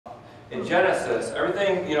In Genesis,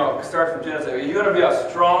 everything, starts from Genesis. You want to be a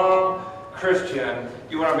strong Christian,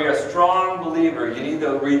 you want to be a strong believer, you need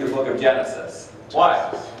to read the book of Genesis.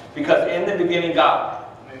 Why? Because in the beginning, God.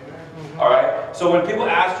 All right? So when people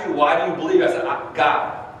ask you, why do you believe? I said,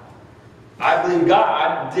 God. I believe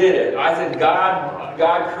God did it. I said,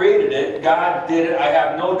 God created it. God did it. I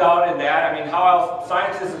have no doubt in that. I mean, how else?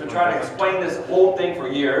 Scientists have been trying to explain this whole thing for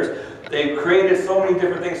years. They've created so many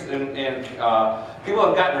different things, and people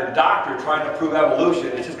have gotten their doctorate trying to prove evolution.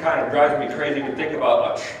 It just kind of drives me crazy to think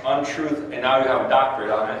about untruth, and now you have a doctorate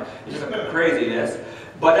on it. It's just craziness.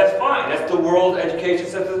 But that's fine. That's the world education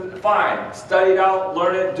system. Fine. Study it out,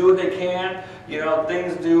 learn it, do what they can.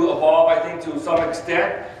 Things do evolve, I think, to some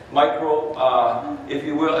extent. Micro, if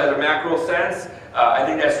you will, at a macro sense. I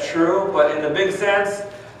think that's true. But in the big sense,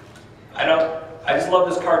 I just love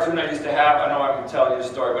this cartoon I used to have. I know I'm telling you a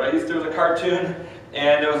story, but there was a cartoon,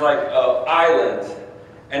 and there was like an island.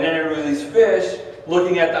 And then there were these fish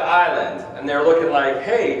looking at the island. And they're looking like,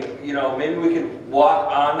 hey, maybe we could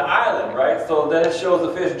walk on the island, right? So then it shows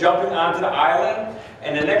the fish jumping onto the island.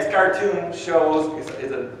 And the next cartoon shows,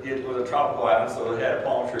 it was a tropical island, so it had a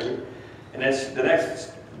palm tree. And then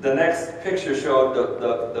the next picture showed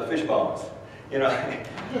the fish bones. They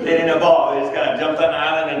didn't evolve. They just kind of jumped on the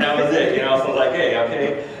island and that was it. So it's like, hey,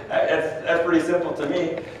 okay, that's pretty simple to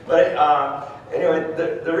me. But anyway,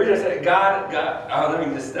 the reason I said God, I don't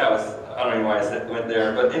know why I went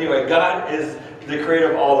there. But anyway, God is the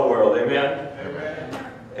creator of all the world. Amen? Amen.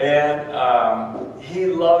 And He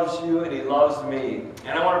loves you and He loves me.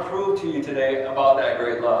 And I want to prove to you today about that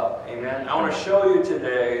great love. Amen. I want to show you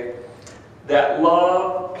today that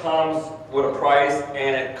love comes with a price,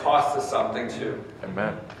 and it costs us something too.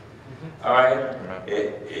 Amen. All right.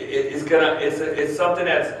 It's something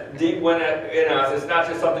that's deep in us. It's not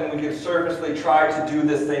just something we can surfacely try to do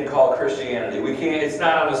this thing called Christianity. We can't. It's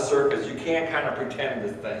not on the surface. You can't kind of pretend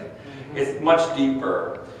this thing. It's much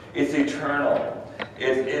deeper. It's eternal.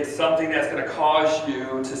 It's something that's going to cause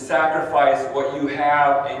you to sacrifice what you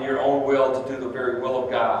have in your own will to do the very will of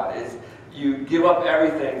God. You give up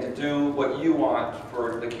everything to do what you want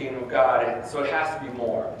for the kingdom of God, and so it has to be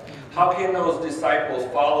more. How can those disciples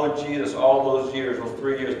follow Jesus all those years, those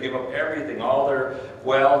 3 years, give up everything, all their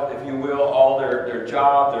wealth, if you will, all their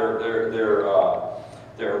job,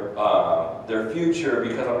 their future,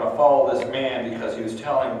 because I'm going to follow this man because he was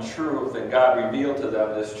telling truth and God revealed to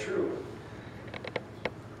them this truth.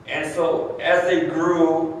 And so as they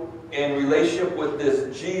grew in relationship with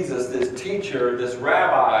this Jesus, this teacher, this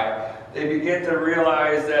rabbi, they begin to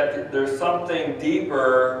realize that there's something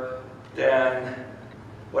deeper than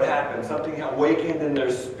what happened. Something awakened in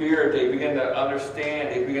their spirit. They begin to understand.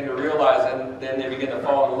 They begin to realize, and then they begin to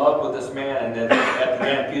fall in love with this man. And then at the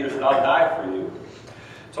end, Peter said, I'll die for you.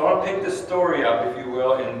 So I want to pick this story up, if you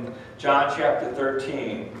will, in John chapter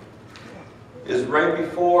 13. It's right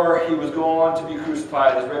before he was going to be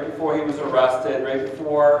crucified. It's right before he was arrested. Right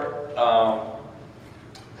before...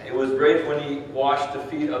 it was right when he washed the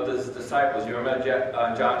feet of his disciples. You remember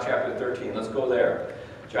John chapter 13. Let's go there.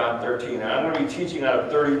 John 13. And I'm going to be teaching out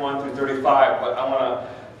of 31 through 35, but I want to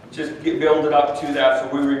just build it up to that so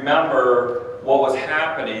we remember what was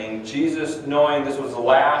happening. Jesus, knowing this was the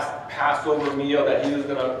last Passover meal that he was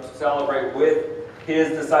going to celebrate with his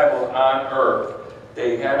disciples on earth.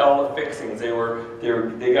 They had all the fixings. They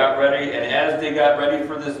got ready, and as they got ready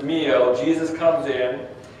for this meal, Jesus comes in,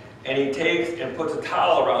 and he takes and puts a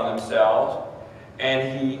towel around himself,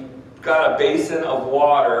 and he got a basin of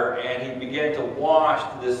water, and he began to wash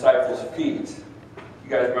the disciples' feet. You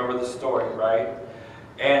guys remember the story, right?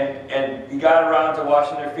 And he got around to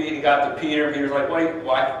washing their feet. He got to Peter. Peter's like,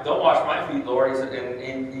 why don't wash my feet, Lord?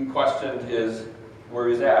 And he questioned where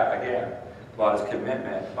he's at again, about his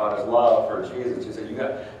commitment, about his love for Jesus. He said,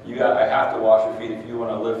 I have to wash your feet if you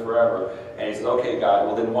want to live forever. And he said, okay, God,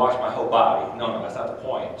 well then wash my whole body. No, that's not the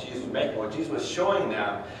point. What Jesus was showing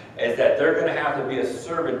them is that they're going to have to be a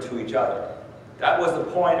servant to each other. That was the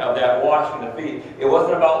point of that washing the feet. It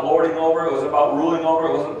wasn't about lording over. It wasn't about ruling over.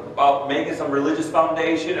 It wasn't about making some religious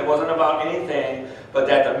foundation. It wasn't about anything, but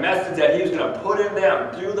that the message that he was going to put in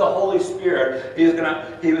them through the Holy Spirit, he was going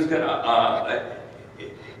to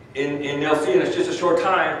and they'll see in just a short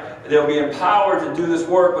time, they'll be empowered to do this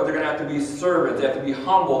work, but they're going to have to be servants. They have to be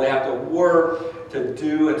humble. They have to work to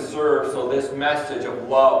do and serve so this message of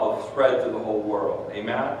love will spread through the whole world.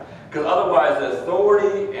 Amen? Because otherwise, the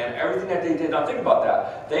authority and everything that they did, now think about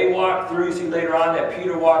that. They walked through, you see later on that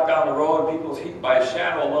Peter walked down the road, and by a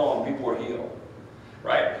shadow alone, people were healed.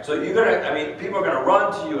 Right? So people are going to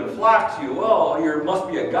run to you and flock to you. Well, you must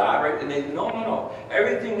be a God, right? And they, no.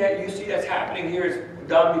 Everything that you see that's happening here is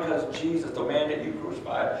done because Jesus, the man that you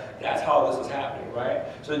crucified, that's how this is happening, right?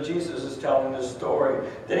 So Jesus is telling this story.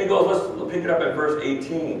 Then he goes, let's pick it up at verse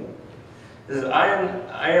 18. He says, I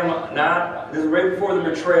am not, this is right before the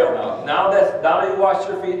betrayal now. Now that he washed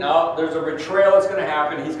your feet, now there's a betrayal that's going to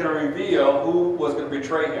happen. He's going to reveal who was going to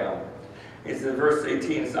betray him. He says, verse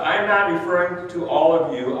 18, it says, I am not referring to all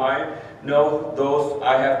of you. I know those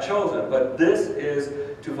I have chosen. But this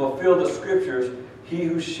is to fulfill the scriptures. He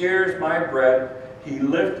who shares my bread, he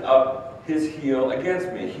lift up his heel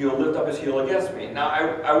against me. He'll lift up his heel against me. Now,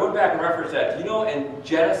 I went back and referenced that. You know, in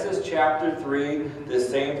Genesis chapter 3, the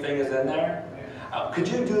same thing is in there. Could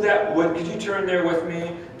you do that? Could you turn there with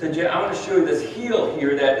me? I want to show you this heel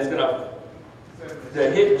here that is going to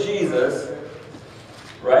hit Jesus.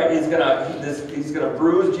 Right? He's gonna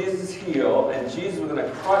bruise Jesus' heel, and Jesus was going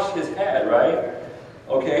to crush his head, right?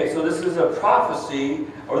 Okay, so this is a prophecy,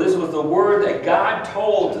 or this was the word that God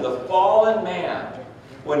told to the fallen man.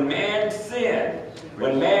 When man sinned,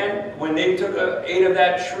 when they ate of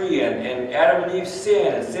that tree, and Adam and Eve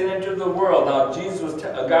sinned, and sin entered the world. Now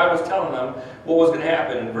God was telling them what was going to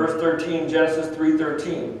happen. In verse 13, Genesis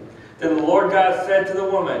 3:13. Then the Lord God said to the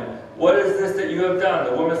woman, what is this that you have done?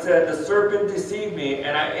 The woman said, the serpent deceived me,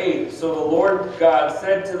 and I ate. So the Lord God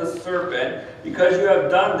said to the serpent, because you have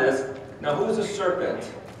done this. Now who's the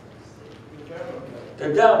serpent?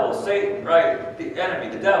 The devil, Satan, right? The enemy,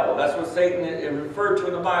 the devil. That's what Satan is referred to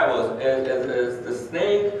in the Bible as the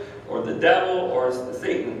snake, or the devil, or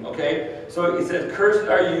Satan, okay? So he says, cursed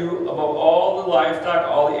are you above all the livestock,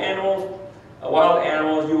 all the animals, wild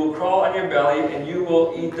animals. You will crawl on your belly, and you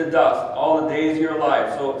will eat the dust all the days of your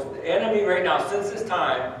life. So the enemy right now, since this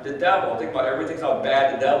time, the devil, think about everything, how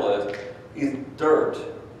bad the devil is. He's dirt.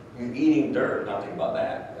 He's eating dirt. Now think about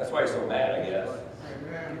that. That's why he's so mad, I guess.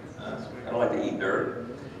 I don't like to eat dirt.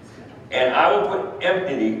 And I will put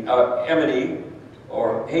enmity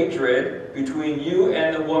or hatred between you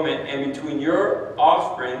and the woman, and between your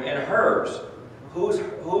offspring and hers. Who's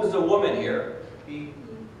the woman here?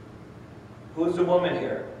 Who's the woman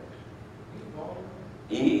here?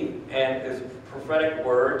 Eve. And it's a prophetic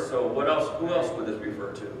word. So what else? Who else would this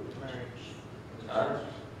refer to?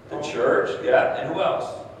 The church. Yeah. And who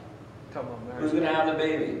else? Who's going to have the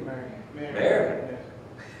baby? Mary.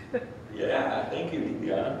 Yeah. Thank you,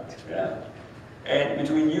 John. Yeah. And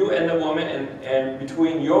between you and the woman, and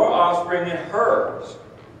between your offspring and hers,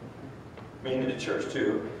 meaning the church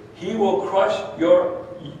too, Jesus will crush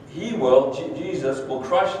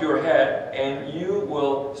your head, and you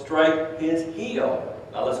will strike his heel.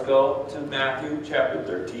 Now let's go to Matthew chapter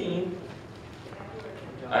 13.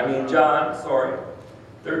 John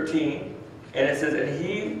 13. And it says,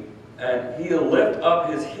 and he'll lift up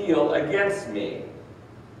his heel against me.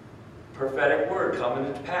 Prophetic word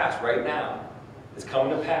coming to pass right now. It's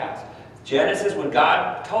coming to pass. Genesis, when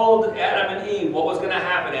God told Adam and Eve what was going to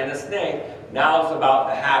happen, and the snake, now it's about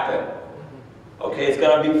to happen. Okay, it's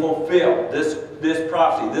going to be fulfilled. This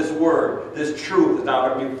prophecy, this word, this truth is now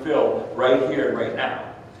going to be fulfilled right here and right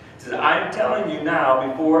now. It says, I'm telling you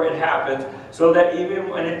now before it happens, so that even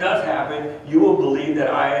when it does happen, you will believe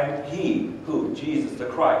that I am He. Who? Jesus the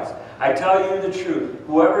Christ. I tell you the truth.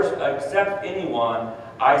 Whoever accepts anyone,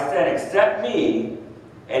 I said, accept me,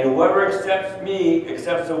 and whoever accepts me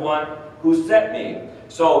accepts the one who sent me.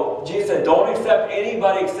 So Jesus said, don't accept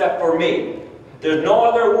anybody except for me. There's no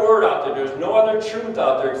other word out there. There's no other truth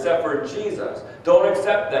out there except for Jesus. Don't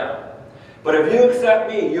accept them. But if you accept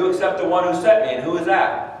me, you accept the one who sent me. And who is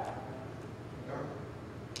that?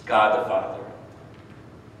 God the Father.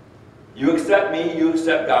 You accept me, you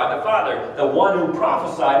accept God the Father. The one who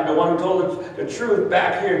prophesied, the one who told the truth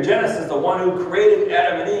back here in Genesis, the one who created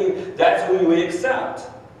Adam and Eve, that's who we accept.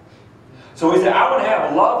 So we say, I want to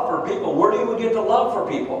have love for people. Where do we get the love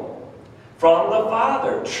for people? From the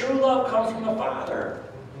Father. True love comes from the Father.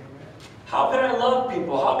 How can I love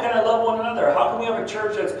people? How can I love one another? How can we have a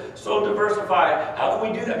church that's so diversified? How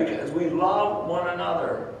can we do that? Because we love one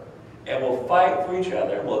another. And we'll fight for each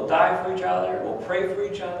other. We'll die for each other. We'll pray for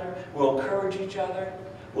each other. We'll encourage each other.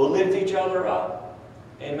 We'll lift each other up.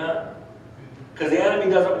 Amen? Because the enemy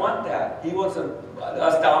doesn't want that. He wants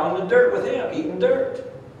us down in the dirt with him, eating dirt.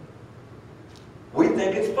 We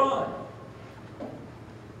think it's fun.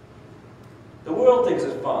 The world thinks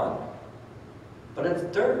it's fun. But it's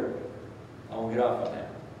dirt. I won't get off on that.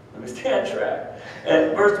 Let me stay on track.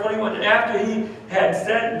 And verse 21, and after he had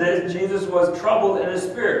said this, Jesus was troubled in his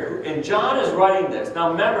spirit. And John is writing this.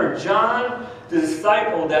 Now remember, John, the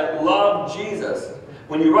disciple that loved Jesus.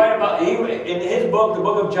 When you write about, in his book, the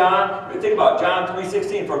book of John, think about John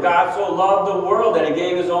 3:16. For God so loved the world that he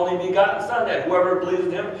gave his only begotten Son, that whoever believes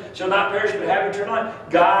in him shall not perish but have eternal life.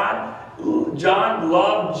 God John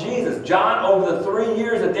loved Jesus. John, over the 3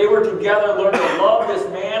 years that they were together, learned to love this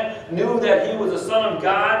man, knew that he was the Son of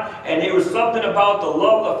God, and there was something about the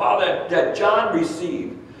love of the Father that John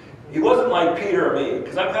received. He wasn't like Peter or me,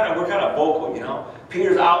 because we're kind of vocal, you know.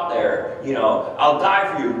 Peter's out there, you know, I'll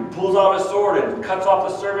die for you. Pulls out his sword and cuts off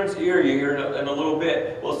a servant's ear. You hear in a little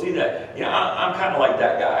bit. We'll see that. You know, I'm kind of like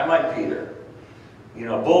that guy. I'm like Peter. You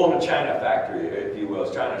know, bull in the China factory, if you will,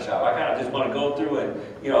 it's China shop. I kind of just want to go through and,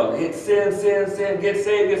 you know, hit sin, get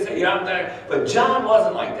saved. You know, but John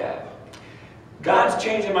wasn't like that. God's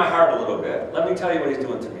changing my heart a little bit. Let me tell you what he's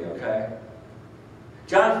doing to me, okay?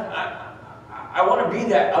 John, I want to be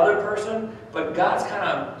that other person, but God's kind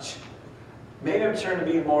of, maybe I'm trying to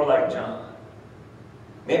be more like John.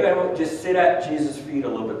 Maybe I will just sit at Jesus' feet a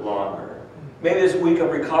little bit longer. Maybe this week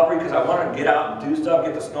of recovery, because I want to get out and do stuff,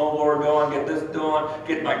 get the snowblower going, get this doing,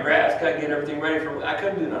 get my grass cut, get everything ready for, I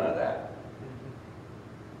couldn't do none of that.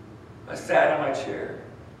 I sat on my chair.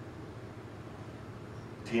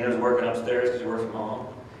 Tina's working upstairs because she works from home.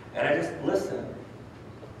 And I just listened.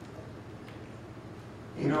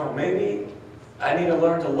 You know, maybe I need to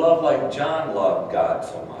learn to love like John loved God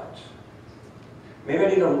so much. Maybe I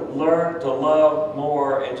need to learn to love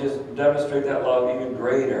more and just demonstrate that love even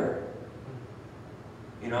greater.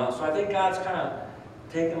 You know, so I think God's kind of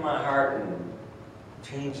taken my heart and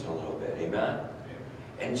changed it a little bit. Amen?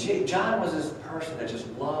 And John was this person that just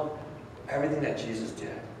loved everything that Jesus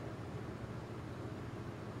did.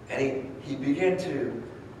 And he began to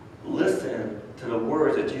listen to the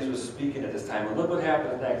words that Jesus was speaking at this time. And look what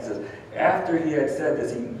happens next. It says, after he had said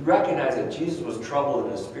this, he recognized that Jesus was troubled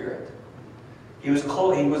in his spirit. He was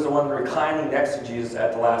the one reclining next to Jesus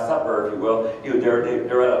at the Last Supper, if you will. They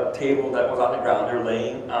were at a table that was on the ground. They were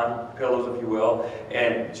laying on pillows, if you will.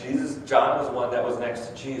 And John was the one that was next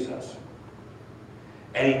to Jesus.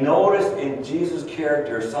 And he noticed in Jesus'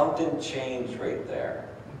 character something changed right there.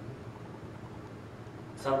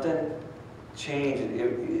 Something changed.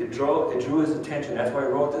 It drew his attention. That's why he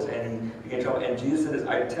wrote this. And he began to talk. And Jesus said this,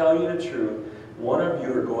 I tell you the truth, one of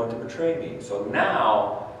you are going to betray me. So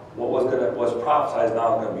now, what was prophesied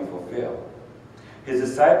now is going to be fulfilled. His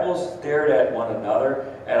disciples stared at one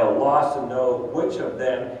another at a loss to know which of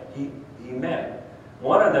them he meant.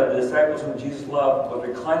 One of them, the disciples whom Jesus loved, was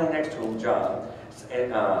reclining next to John,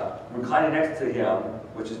 and reclining next to him,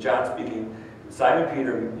 which is John speaking. Simon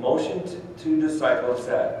Peter motioned to the disciple and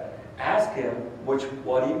said, ask him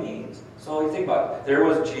what he means. So you think about it. There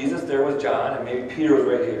was Jesus, there was John, and maybe Peter was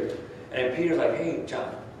right here. And Peter's like, hey,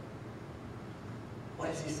 John, what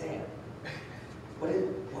is he saying?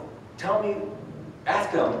 Tell me, ask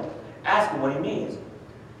him what he means.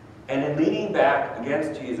 And then leaning back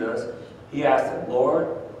against Jesus, he asked him,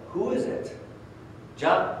 Lord, who is it?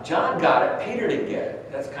 John got it, Peter didn't get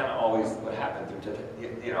it. That's kind of always what happened through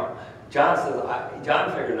today. You know, John says, John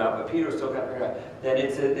figured it out, but Peter still can't figure it out. Then it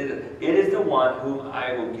is the one whom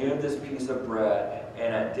I will give this piece of bread,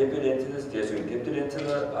 and I dip it into this dish. We dipped it into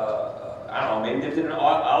the, I don't know, maybe dipped it in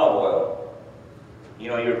olive oil. You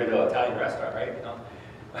know, you've been to an Italian restaurant, right? You know?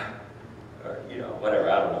 Or, you know, whatever,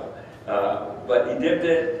 I don't know. But he dipped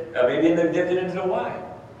it, maybe they dipped it into the wine,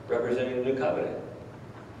 representing the new covenant.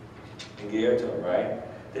 And gave it to him,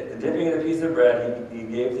 right? Dipping in a piece of bread, he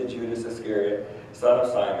gave to Judas Iscariot, son of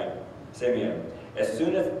Simeon. As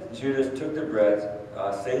soon as Judas took the bread,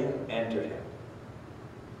 Satan entered him.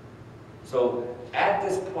 So at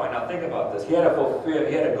this point, now think about this, he had to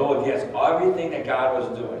go against everything that God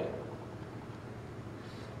was doing.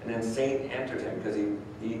 And then Satan entered him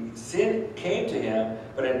because sin came to him,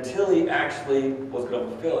 but until he actually was going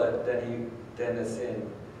to fulfill it,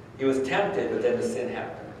 he was tempted, but then the sin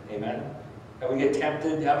happened. Amen? How we get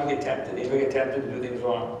tempted? How do we get tempted? Anybody get tempted to do things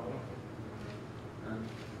wrong?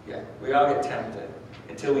 Yeah, we all get tempted.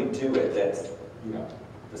 Until we do it, that's, you know,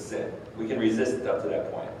 the sin. We can resist it up to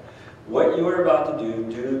that point. What you are about to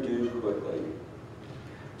do quickly.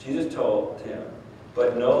 Jesus told him,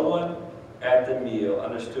 but no one at the meal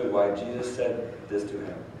understood why Jesus said this to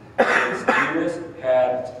him. Since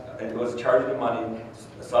Judas was charging the money,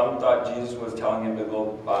 some thought Jesus was telling him to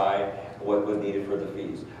go buy what was needed for the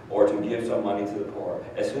feast, or to give some money to the poor.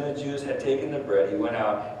 As soon as Judas had taken the bread, he went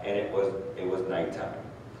out, and it was nighttime.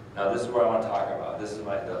 Now this is what I want to talk about. This is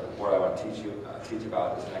what I want to teach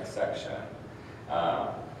about this next section.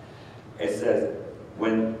 It says,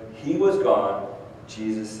 when he was gone,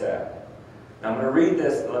 Jesus said. Now I'm going to read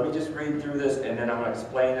this. Let me just read through this, and then I'm going to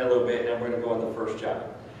explain it a little bit, and then we're going to go into 1 John.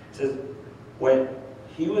 It says, when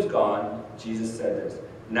he was gone, Jesus said this,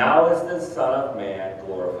 now is the Son of Man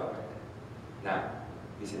glorified. Now,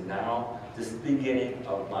 he said, now, this is the beginning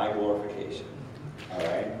of my glorification. All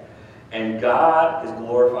right? And God is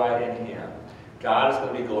glorified in him. God is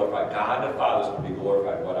going to be glorified. God the Father is going to be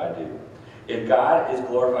glorified in what I do. If God is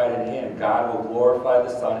glorified in him, God will glorify the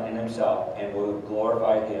Son in himself and will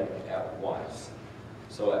glorify him at once.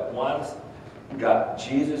 So at once,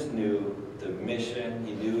 Jesus knew the mission,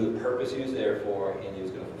 he knew the purpose he was there for, and he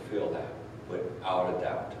was going to fulfill that without a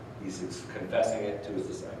doubt. He's confessing it to his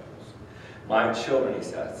disciples. My children, he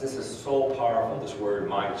says. This is so powerful, this word,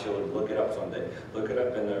 my children. Look it up someday. Look it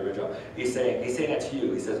up in the original. He's saying that to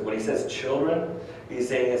you. He says, when he says children, he's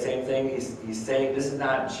saying the same thing. He's saying this is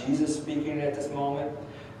not Jesus speaking at this moment.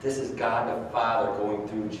 This is God the Father going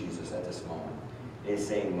through Jesus at this moment. He's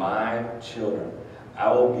saying, my children,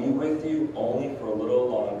 I will be with you only for a little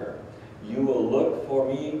longer. You will look for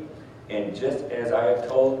me, and just as I have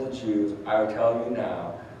told the Jews, I will tell you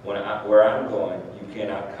now, where I'm going, you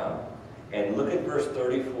cannot come. And look at verse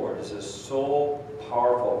 34. This is so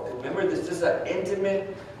powerful. Remember, this is an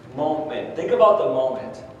intimate moment. Think about the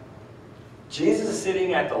moment. Jesus is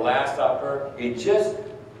sitting at the Last Supper.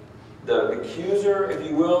 The accuser, if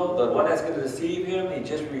you will, the one that's going to deceive him, he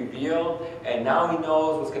just revealed, and now he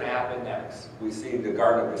knows what's going to happen next. We see the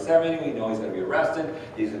Garden of Gethsemane. We know he's going to be arrested.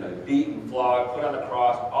 He's going to be beaten, flogged, put on the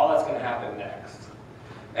cross. All that's going to happen next.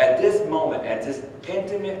 At this moment, at this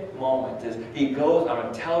intimate moment, he goes, I'm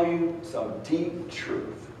going to tell you some deep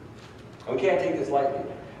truth. We can't take this lightly.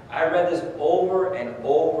 I read this over and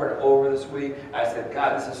over and over this week. I said,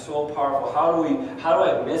 God, this is so powerful. How do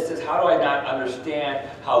I miss this? How do I not understand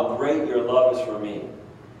how great your love is for me?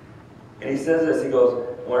 And he says this, he goes,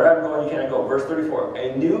 where I'm going, you cannot go. Verse 34,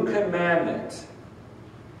 a new commandment.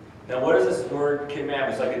 Now, what is this word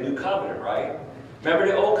commandment? It's like a new covenant, right? Remember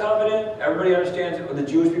the old covenant? Everybody understands it. The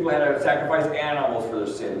Jewish people had to sacrifice animals for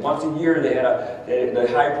their sin. Once a year, the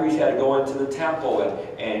high priest had to go into the temple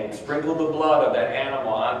and sprinkle the blood of that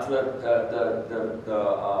animal onto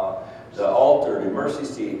the altar, the mercy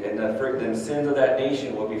seat, and the sins of that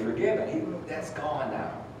nation would be forgiven. That's gone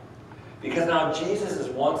now. Because now Jesus is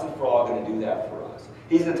once and for all going to do that for us.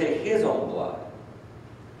 He's going to take his own blood.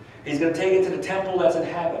 He's going to take it to the temple that's in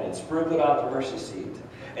heaven and sprinkle it on the mercy seat.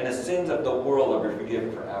 And the sins of the world will be forgiven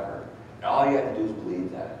forever. And all you have to do is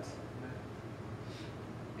believe that.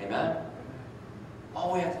 Amen?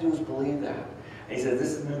 All we have to do is believe that. And he says,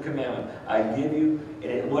 this is a new commandment. I give you,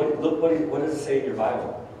 and look what does it say in your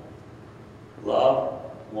Bible? Love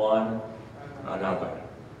one another.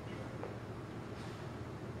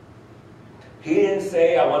 He didn't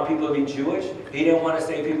say, I want people to be Jewish. He didn't want to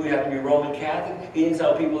say people you have to be Roman Catholic. He didn't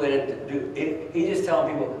tell people that do it. He just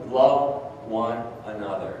telling people, love one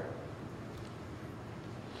another.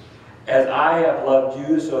 As I have loved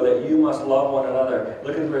you, so that you must love one another.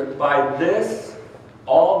 Look at verse. By this,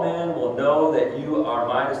 all men will know that you are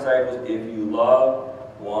my disciples if you love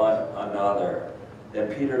one another.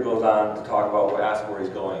 Then Peter goes on to talk about where he's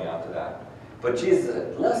going after that. But Jesus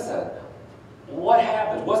said, listen, what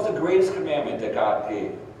happens? What's the greatest commandment that God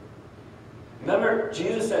gave? Remember,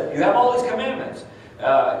 Jesus said, you have all these commandments.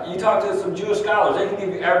 You talk to some Jewish scholars, they can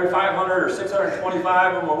give you every 500 or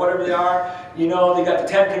 625 of them or whatever they are. You know, they got the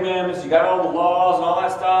 10 commandments, you got all the laws and all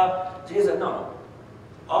that stuff. Jesus said, no.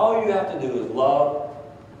 All you have to do is love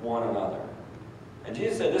one another. And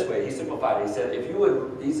Jesus said this way, he simplified it. He said,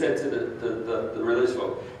 he said to the religious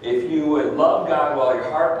folk, if you would love God with all your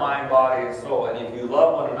heart, mind, body, and soul, and if you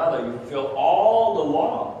love one another, you fulfill all the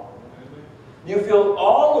law. You fulfill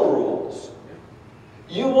all the rules.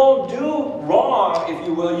 You won't do wrong, if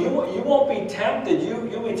you will. You won't be tempted.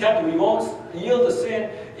 You'll be tempted, but you won't yield to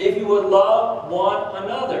sin if you would love one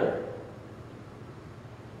another.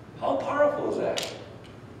 How powerful is that?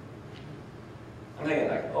 I'm thinking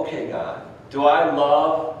like, okay, God, do I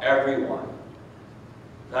love everyone?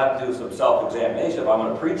 I have to do some self-examination. If I'm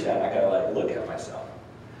going to preach that, I got to look at myself.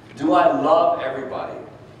 Do I love everybody?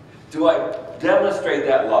 Do I demonstrate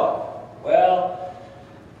that love? Well,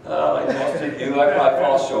 like most of you, I probably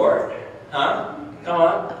fall short. Huh? Come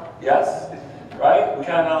on. Yes? Right? We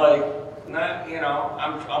kind of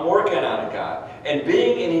I'm working on it, God. And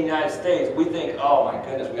being in the United States, we think, oh my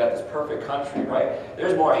goodness, we got this perfect country, right?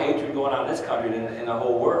 There's more hatred going on in this country than in the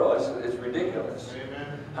whole world. It's ridiculous.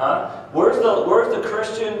 Amen. Huh? Where's the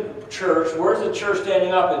Christian church? Where's the church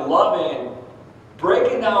standing up and loving,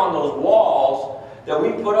 breaking down those walls that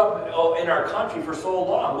we put up in our country for so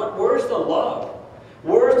long? Where's the love?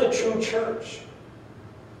 Where's the true church?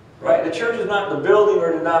 Right? The church is not the building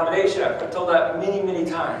or denomination. I've told that many, many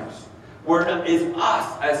times. It's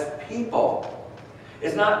us as people.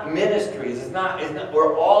 It's not ministries. It's not,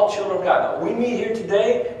 we're all children of God. Now, we meet here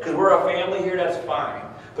today because we're a family here, that's fine.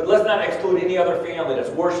 But let's not exclude any other family that's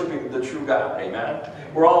worshiping the true God. Amen?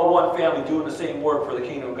 We're all one family doing the same work for the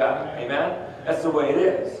kingdom of God. Amen? That's the way it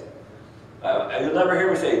is. You'll never hear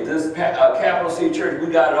me say, this Capital City Church,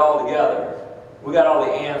 we got it all together. We got all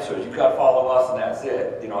the answers. You've got to follow us and that's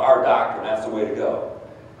it. You know, our doctrine, that's the way to go.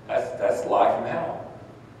 That's a lie from hell.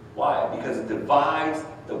 Why? Because it divides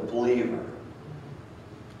the believer.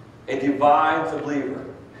 It divides the believer.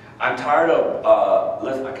 I'm tired of,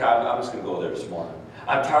 listen, I'm just going to go there this morning.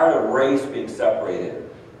 I'm tired of race being separated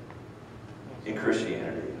in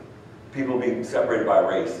Christianity. People being separated by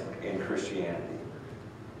race in Christianity.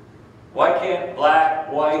 Why can't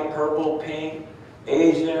black, white, purple, pink,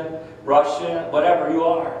 Asian, Russian, whatever you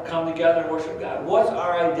are, come together and worship God? What's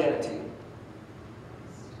our identity?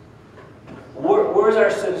 Where's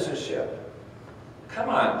our citizenship? Come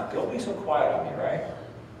on, don't be so quiet on me, right?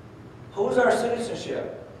 Who's our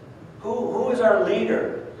citizenship? Who is our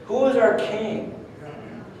leader? Who is our king?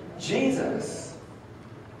 Jesus.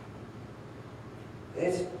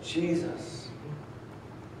 It's Jesus.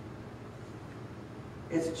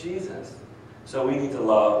 It's Jesus. So we need to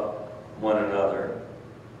love one another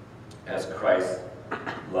as Christ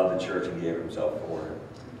loved the church and gave himself for it.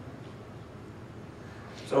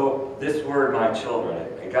 So this word, my children,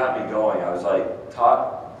 it got me going. I was like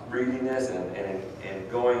reading this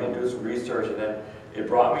and going and doing some research, and then it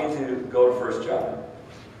brought me to go to 1 John.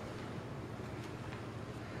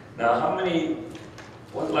 Now,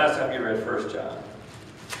 when's the last time you read 1 John?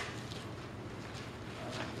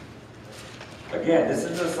 Again, this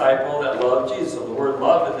is a disciple that loved Jesus. So the word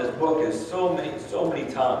love in this book is so many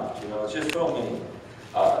times. You know, it's just so many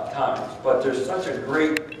times. But there's such a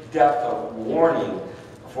great depth of warning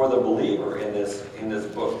for the believer in this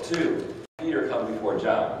book too. Peter comes before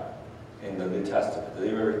John in the New Testament.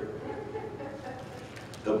 Did you ever?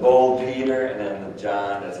 The bold Peter, and then the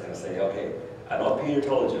John that's going to say, okay, I know Peter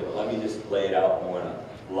told you, but let me just lay it out more in a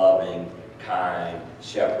loving, kind,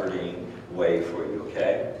 shepherding way for you,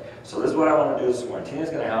 okay? So this is what I want to do this morning.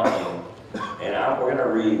 Tina's going to help me, and we're going to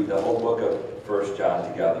read the whole book of 1 John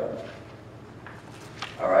together.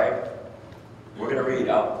 All right? We're going to read.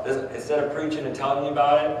 Instead of preaching and telling you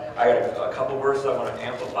about it, I got a couple verses I want to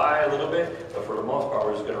amplify a little bit, but for the most part,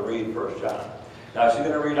 we're just going to read 1 John. Now, she's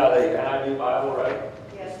going to read out of the NIV Bible, right?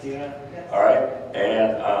 Yes. Tina? Yes. All right.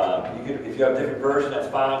 And if you have a different version, that's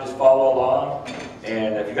fine. Just follow along.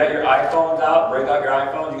 And if you got your iPhones out, break out your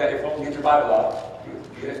iPhones. You got your phone, get your Bible out.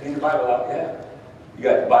 You guys get your Bible out, yeah. You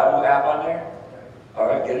got the Bible app on there? All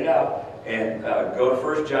right, get it out. And go to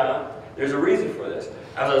 1 John. There's a reason for this.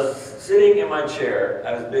 I was sitting in my chair.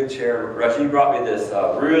 I have this big chair. Rashid brought me this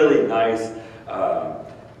really nice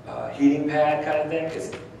heating pad kind of thing.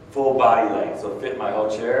 It's full body length, so it fit my whole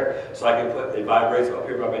chair. So I can it vibrates up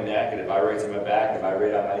here by my neck, and it vibrates in my back, and it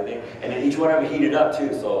vibrates on my thing. And then each one of them heated up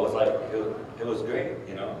too, so it was like, it was great,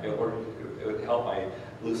 you know. It worked. It would help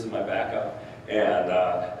loosen my back up. And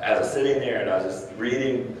as I was sitting there and I was just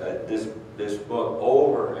reading this book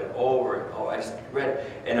over and over and over, I just read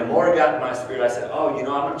it. And the more it got in my spirit, I said, oh, you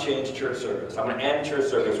know, I'm going to change church service. I'm going to end church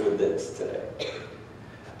service with this today.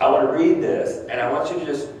 I want to read this, and I want you to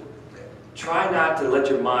just try not to let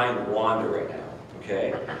your mind wander right now,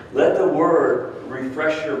 okay? Let the Word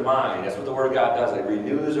refresh your mind. That's what the Word of God does. It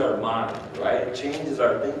renews our mind, right? It changes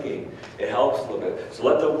our thinking. It helps a little bit. So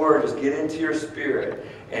let the Word just get into your spirit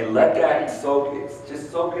and let that soak it. Just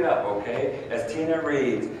soak it up, okay? As Tina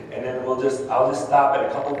reads, and then I'll just stop at a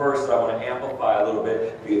couple verses I want to amplify a little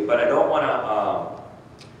bit, but I don't want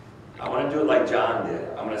to, I want to do it like John did.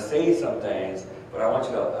 I'm going to say some things, but I want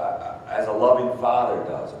you to, as a loving father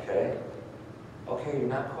does, okay? Okay, you're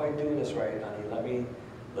not quite doing this right, honey.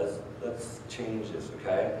 Let's change this,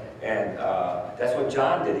 okay? And that's what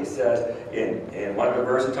John did. He says in one of the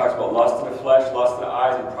verses, he talks about lust of the flesh, lust of the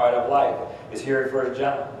eyes, and pride of life. It's here in 1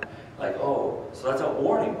 John. Like, oh, so that's a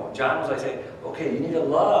warning. John was like saying, okay, you need to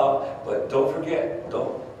love, but don't forget,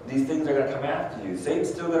 these things are going to come after you. Satan's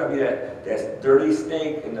still going to be that dirty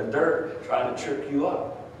snake in the dirt trying to trip you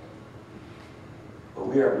up. But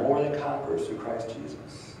we are more than conquerors through Christ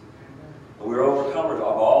Jesus. We're overcomers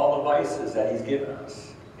of all the vices that he's given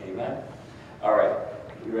us. Amen? All right.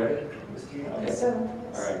 You ready, Ms. Tina? Okay. Yes. All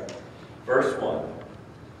right. Verse 1.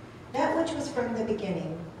 That which was from the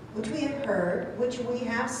beginning, which we have heard, which we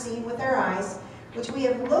have seen with our eyes, which we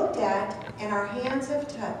have looked at, and our hands have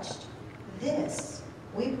touched, this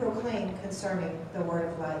we proclaim concerning the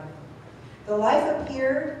word of life. The life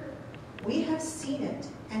appeared, we have seen it,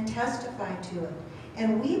 and testified to it.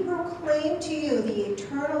 And we proclaim to you the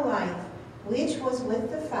eternal life, which was with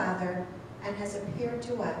the Father and has appeared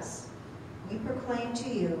to us. We proclaim to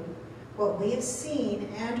you what we have seen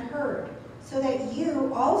and heard, so that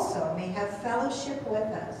you also may have fellowship with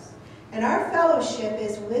us. And our fellowship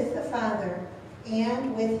is with the Father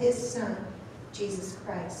and with his Son, Jesus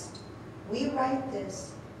Christ. We write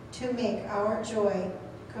this to make our joy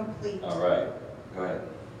complete. All right. Go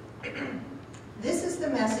ahead. This is the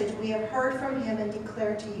message we have heard from him and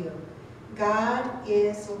declare to you. God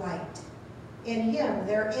is light. In him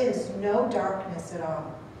there is no darkness at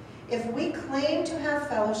all. If we claim to have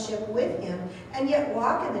fellowship with him and yet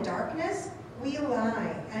walk in the darkness, we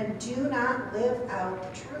lie and do not live out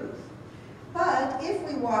the truth. But if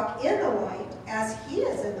we walk in the light, as he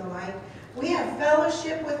is in the light, we have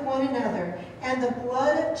fellowship with one another, and the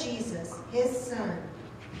blood of Jesus, his Son,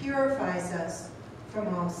 purifies us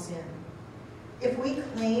from all sin. If we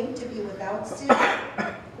claim to be without sin,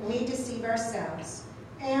 we deceive ourselves,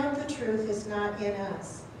 and the truth is not in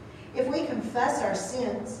us. If we confess our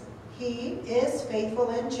sins, he is faithful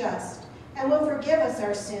and just, and will forgive us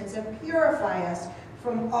our sins and purify us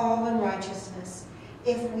from all unrighteousness.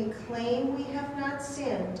 If we claim we have not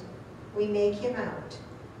sinned, we make him out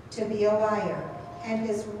to be a liar, and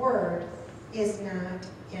his word is not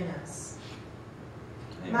in us.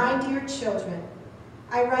 Amen. My dear children,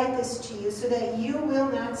 I write this to you so that you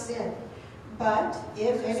will not sin. But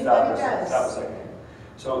if anybody does... Stop a second.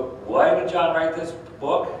 So why did John write this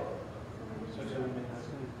book?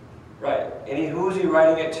 Right. And who's he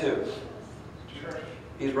writing it to? Church.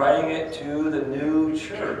 He's writing it to the new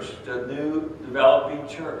church, the new developing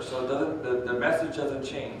church. So the message doesn't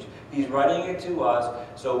change. He's writing it to us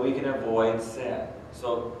so we can avoid sin.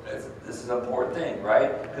 So this is an important thing,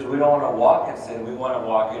 right? Because we don't want to walk in sin. We want to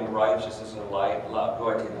walk in righteousness and light, love.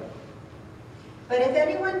 Go ahead, Tina. But if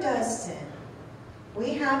anyone does sin,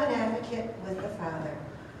 we have an advocate with the Father,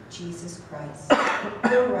 Jesus Christ,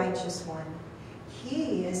 the righteous one.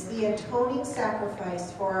 He is the atoning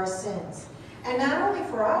sacrifice for our sins, and not only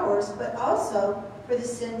for ours, but also for the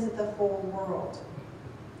sins of the whole world.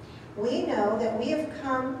 We know that we have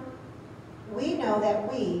come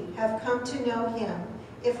to know him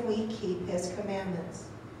if we keep his commandments.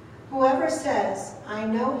 Whoever says, I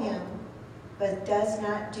know him, but does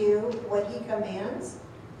not do what he commands,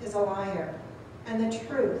 is a liar, and the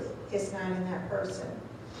truth is not in that person.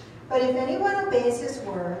 But if anyone obeys his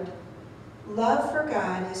word, love for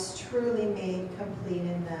God is truly made complete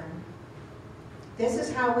in them. This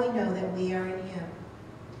is how we know that we are in him.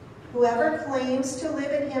 Whoever claims to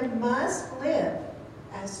live in him must live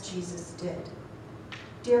as Jesus did.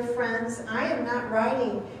 Dear friends, I am not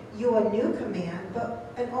writing you a new command,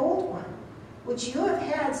 but an old one, which you have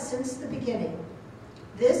had since the beginning.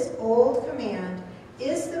 This old command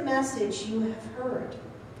is the message you have heard.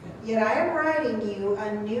 Yet I am writing you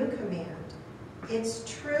a new command. Its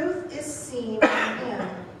truth is seen in him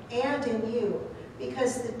and in you,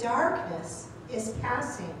 because the darkness is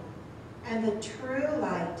passing, and the true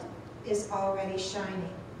light is already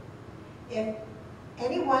shining. If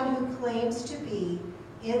anyone who claims to be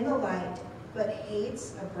in the light but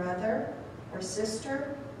hates a brother or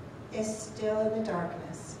sister is still in the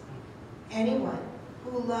darkness. Anyone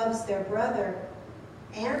who loves their brother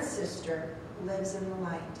and sister lives in the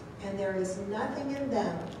light, and there is nothing in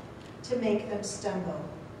them to make them stumble.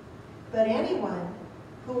 But anyone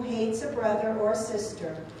who hates a brother or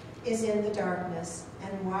sister is in the darkness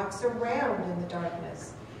and walks around in the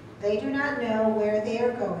darkness. They do not know where they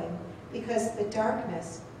are going because the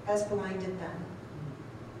darkness has blinded them.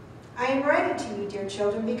 I am writing to you, dear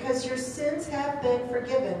children, because your sins have been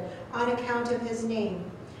forgiven on account of his name.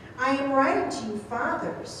 I am writing to you,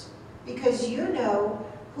 fathers, because you know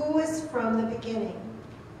who is from the beginning.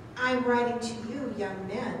 I am writing to you, young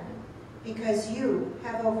men, because you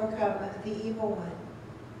have overcome the evil one.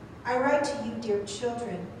 I write to you, dear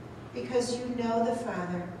children, because you know the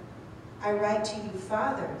Father. I write to you,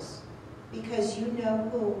 fathers, because you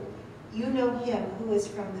know him who is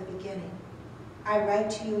from the beginning. I write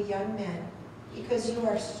to you, young men, because you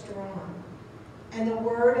are strong, and the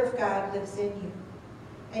word of God lives in you,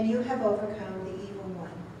 and you have overcome the evil one.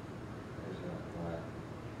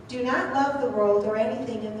 Do not love the world or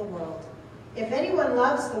anything in the world. If anyone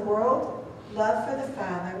loves the world, love for the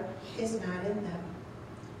Father is not in them.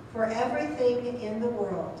 For everything in the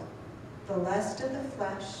world, the lust of the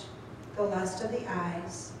flesh, the lust of the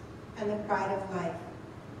eyes, and the pride of life,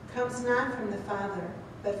 comes not from the Father,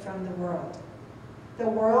 but from the world. The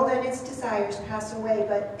world and its desires pass away,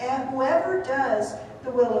 but whoever does the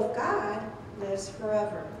will of God lives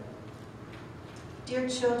forever. Dear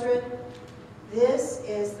children, this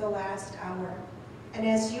is the last hour. And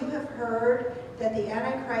as you have heard that the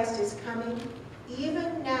Antichrist is coming,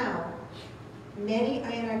 even now many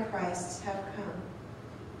Antichrists have come.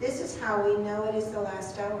 This is how we know it is the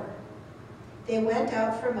last hour. They went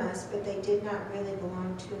out from us, but they did not really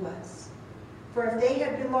belong to us. For if they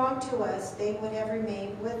had belonged to us, they would have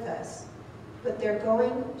remained with us. But their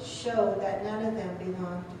going showed that none of them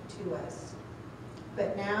belonged to us.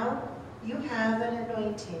 But now you have an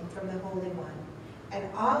anointing from the Holy One, and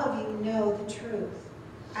all of you know the truth.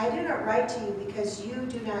 I do not write to you because you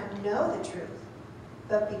do not know the truth,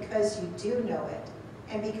 but because you do know it,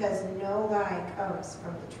 and because no lie comes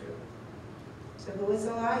from the truth. So who is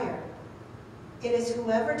a liar? It is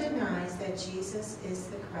whoever denies that Jesus is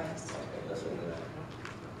the Christ. Okay, listen to that.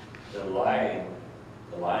 The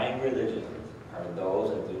lying religions are those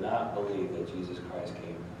that do not believe that Jesus Christ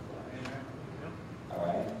came in the flesh. All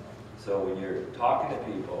right? So when you're talking to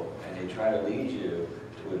people and they try to lead you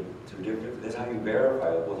to a different, that's how you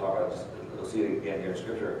verify it. We'll talk about this, we'll see it again here in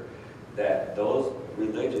Scripture, that those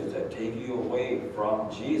religions that take you away from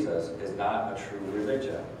Jesus is not a true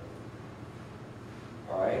religion.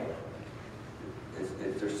 All right?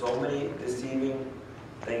 There's so many deceiving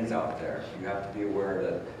things out there. You have to be aware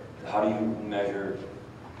that how do you measure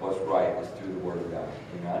what's right is through the Word of God.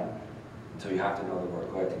 Amen? So you have to know the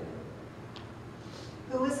Word. Go ahead, Tina.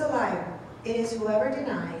 Who is a liar? It is whoever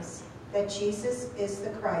denies that Jesus is the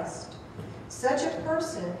Christ. Such a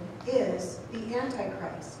person is the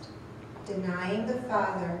Antichrist, denying the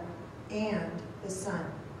Father and the Son.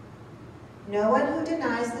 No one who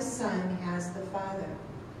denies the Son has the Father.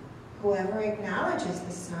 Whoever acknowledges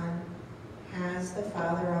the Son has the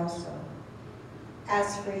Father also.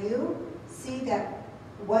 As for you, see that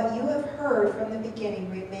what you have heard from the beginning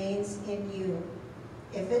remains in you.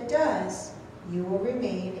 If it does, you will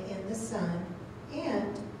remain in the Son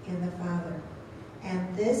and in the Father.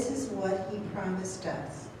 And this is what he promised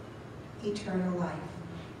us, eternal life.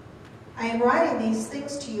 I am writing these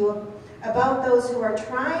things to you about those who are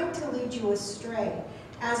trying to lead you astray.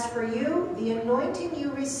 As for you, the anointing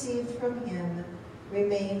you received from him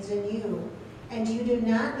remains in you, and you do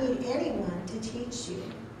not need anyone to teach you.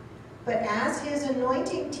 But as his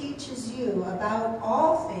anointing teaches you about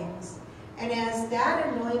all things, and as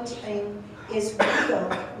that anointing is real,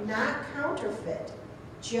 not counterfeit,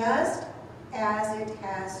 just as it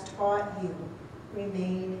has taught you,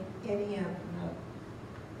 remain in him.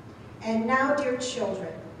 And now, dear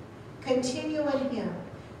children, continue in him,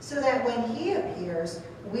 so that when he appears,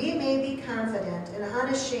 we may be confident and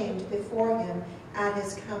unashamed before him at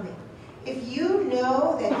his coming. If you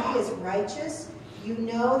know that he is righteous, you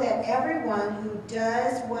know that everyone who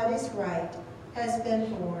does what is right has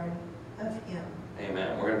been born of him.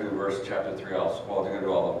 Amen. We're going to do verse chapter 3 also. Well, we're going to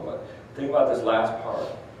do all of them, but think about this last part.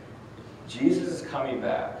 Jesus is coming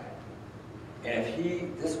back. And if he,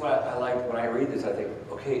 this is what I like when I read this, I think,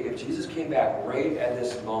 okay, if Jesus came back right at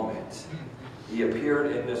this moment, he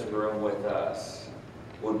appeared in this room with us,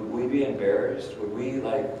 would we be embarrassed? Would we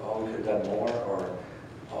like, oh, we could have done more? Or,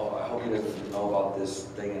 oh, I hope he doesn't know about this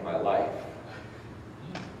thing in my life.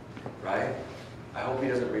 Right? I hope he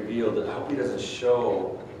doesn't reveal that. I hope he doesn't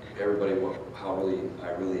show everybody how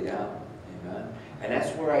I really am. Amen? And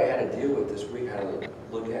that's where I had to deal with this week. I had to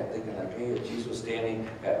look at thinking like, hey, if Jesus was standing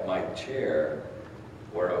at my chair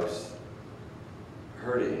where I was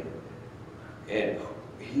hurting, and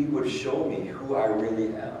he would show me who I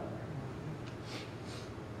really am.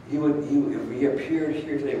 If we appeared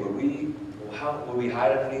here today, would we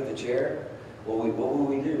hide underneath the chair? What would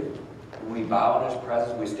we do? Would we bow in his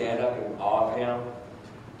presence? Would we stand up in awe of him?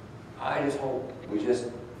 I just hope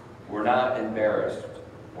we're not embarrassed.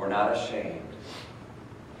 We're not ashamed.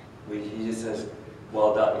 He just says,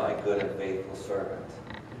 well done, my good and faithful servant.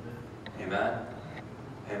 Amen?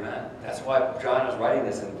 Amen. That's why John is writing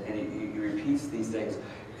this, and he repeats these things.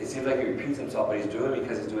 It seems like he repeats himself, but he's doing it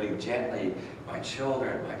because he's doing it gently. My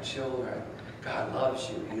children, God loves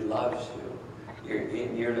you. He loves you.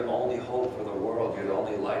 You're the only hope for the world. You're the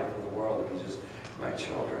only light for the world. He's just, my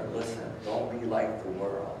children, listen, don't be like the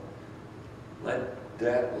world. Let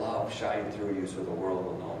that love shine through you so the world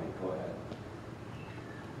will know me. Go ahead.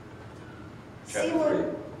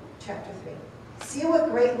 Chapter 3. See what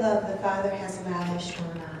great love the Father has lavished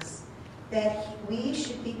on us, that we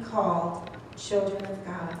should be called children of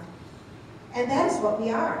God. And that is what we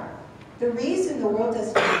are. The reason the world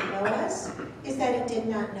does not know us is that it did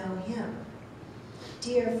not know him.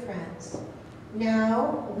 Dear friends,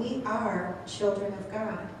 now we are children of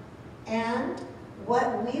God, and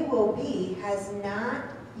what we will be has not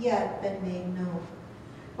yet been made known.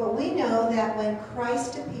 But we know that when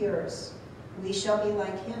Christ appears, we shall be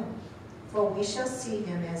like him, for we shall see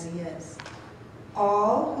him as he is.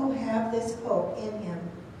 All who have this hope in him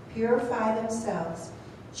purify themselves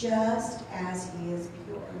just as he is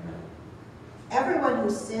pure. Everyone who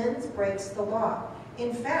sins breaks the law,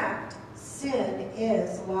 In fact, sin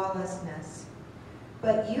is lawlessness.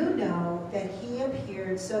 But you know that he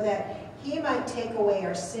appeared so that he might take away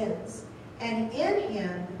our sins, and in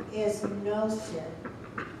him is no sin.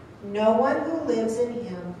 No one who lives in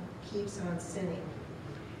him keeps on sinning.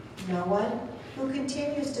 No one who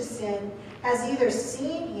continues to sin has either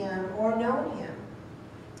seen him or known him.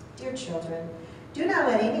 Dear children, do not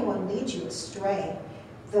let anyone lead you astray.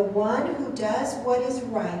 The one who does what is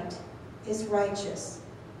right is righteous,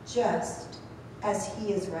 just as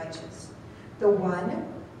he is righteous. The one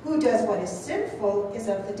who does what is sinful is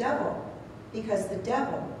of the devil, because the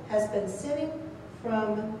devil has been sinning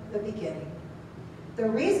from the beginning. The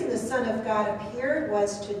reason the Son of God appeared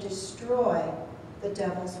was to destroy the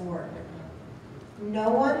devil's work. No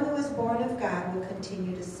one who is born of God will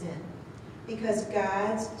continue to sin, because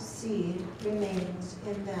God's seed remains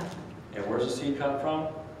in them. And where's the seed come from?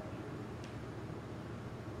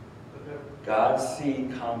 God's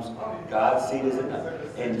seed comes, God's seed is in them.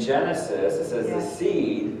 In Genesis, it says the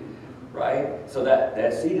seed, right? So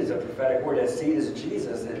that seed is a prophetic word. That seed is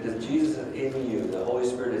Jesus. Jesus is in you. The Holy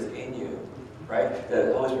Spirit is in you, right?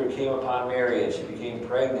 The Holy Spirit came upon Mary and she became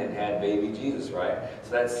pregnant and had baby Jesus, right?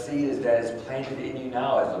 So that seed that is planted in you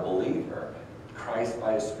now as a believer. Christ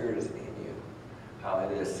by His Spirit is in you.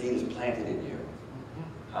 Hallelujah. The seed is planted in you.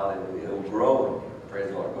 Hallelujah. It will grow in you. Praise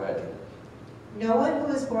the Lord. Go ahead. No one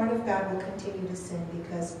who is born of God will continue to sin,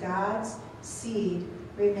 because God's seed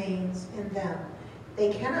remains in them.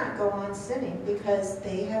 They cannot go on sinning because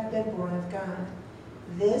they have been born of God.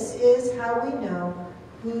 This is how we know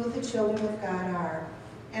who the children of God are,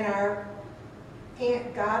 and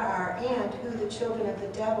who the children of the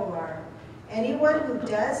devil are. Anyone who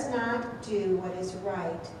does not do what is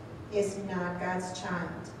right is not God's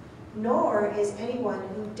child, nor is anyone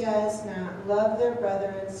who does not love their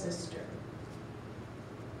brother and sister.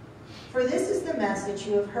 For this is the message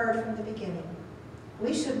you have heard from the beginning.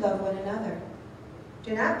 We should love one another.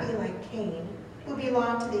 Do not be like Cain, who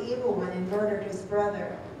belonged to the evil one and murdered his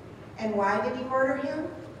brother. And why did he murder him?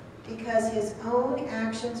 Because his own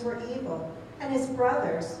actions were evil, and his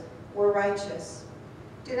brothers were righteous.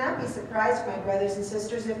 Do not be surprised, my brothers and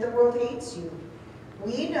sisters, if the world hates you.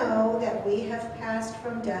 We know that we have passed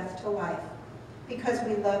from death to life, because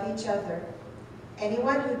we love each other.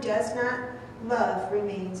 Anyone who does not love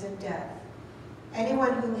remains in death.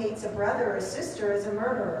 Anyone who hates a brother or sister is a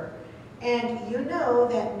murderer, and you know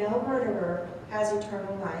that no murderer has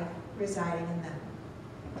eternal life residing in them.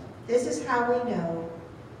 This is how we know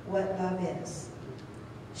what love is.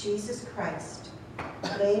 Jesus Christ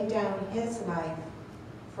laid down his life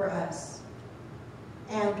for us,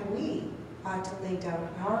 and we ought to lay down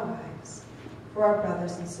our lives for our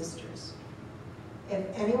brothers and sisters. If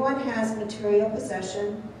anyone has material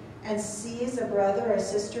possession and sees a brother or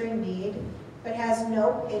sister in need, but has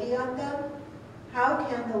no pity on them, how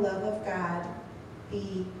can the love of God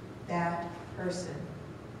be that person?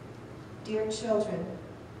 Dear children,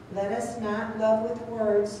 let us not love with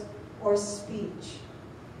words or speech,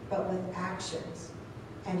 but with actions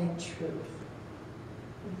and in truth.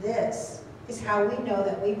 This is how we know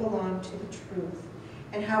that we belong to the truth,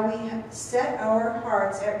 and how we set our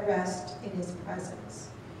hearts at rest in His presence.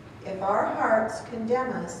 If our hearts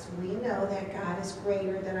condemn us, we know that God is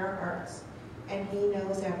greater than our hearts, and He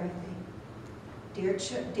knows everything. Dear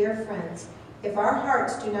friends, if our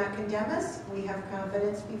hearts do not condemn us, we have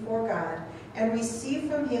confidence before God and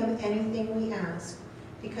receive from Him anything we ask,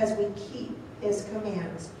 because we keep His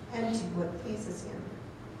commands and do what pleases Him.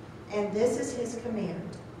 And this is His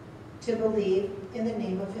command, to believe in the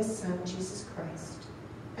name of His Son, Jesus Christ,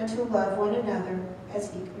 and to love one another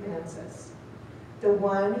as He commands us. The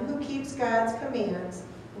one who keeps God's commands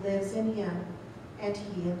lives in Him, and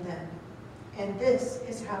He in them. And this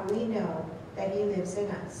is how we know that He lives in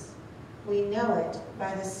us. We know it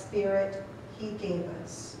by the Spirit He gave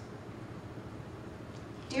us.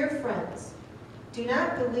 Dear friends, do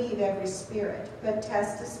not believe every spirit, but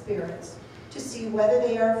test the spirits to see whether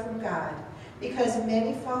they are from God, because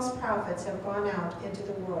many false prophets have gone out into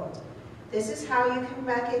the world. This is how you can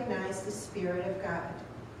recognize the Spirit of God.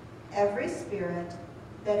 Every spirit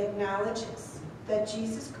that acknowledges that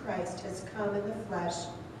Jesus Christ has come in the flesh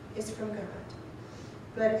is from God.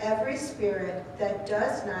 But every spirit that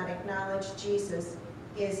does not acknowledge Jesus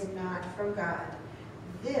is not from God.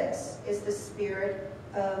 This is the spirit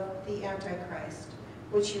of the Antichrist,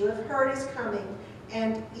 which you have heard is coming,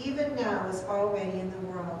 and even now is already in the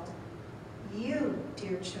world. You,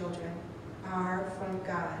 dear children, are from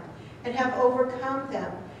God, and have overcome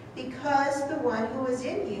them, because the one who is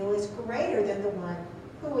in you is greater than the one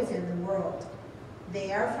who is in the world.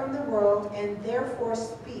 They are from the world, and therefore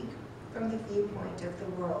speak from the viewpoint of the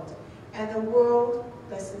world, and the world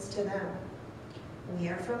listens to them. We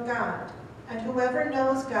are from God, and whoever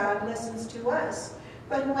knows God listens to us.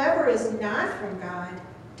 But whoever is not from God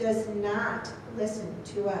does not listen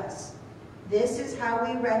to us. This is how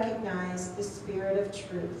we recognize the spirit of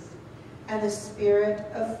truth and the spirit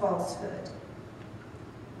of falsehood.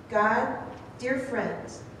 God, dear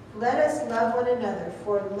friends, let us love one another,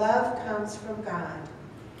 for love comes from God.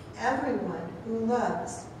 Everyone who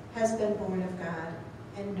loves has been born of God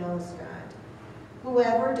and knows God.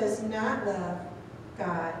 Whoever does not love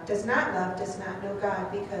does not know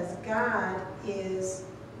God, because God is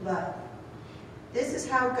love. This is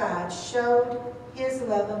how God showed his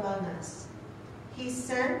love among us. He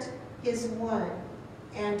sent his one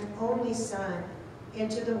and only Son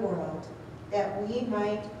into the world that we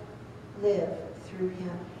might live through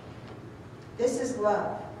him. This is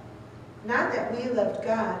love. Not that we loved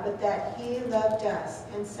God, but that he loved us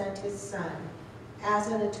and sent his Son as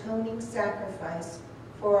an atoning sacrifice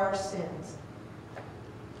for our sins.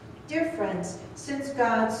 Dear friends, since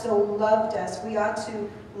God so loved us, we ought to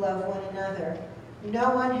love one another.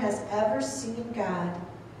 No one has ever seen God,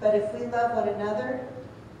 but if we love one another,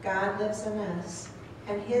 God lives in us,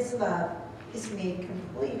 and his love is made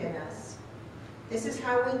complete in us. This is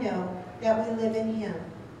how we know that we live in him,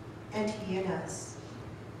 and he in us.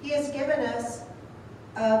 He has given us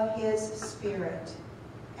of his Spirit,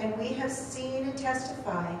 and we have seen and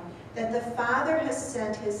testify that the Father has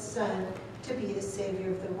sent his Son to be the Savior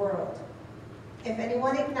of the world. If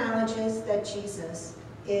anyone acknowledges that Jesus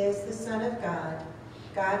is the Son of God,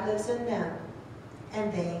 God lives in them,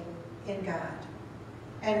 and they in God.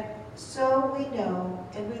 And so we know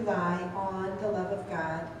and rely on the love of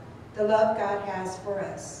God has for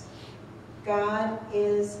us. God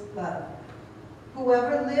is love.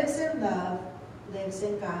 Whoever lives in love lives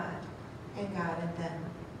in God, and God in them.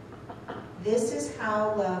 This is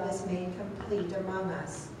how love is made complete among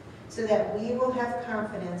us, so that we will have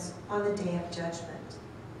confidence on the day of judgment.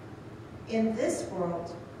 In this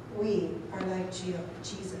world, we are like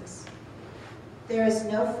Jesus. There is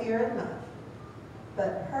no fear in love,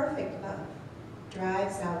 but perfect love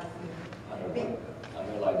drives out fear.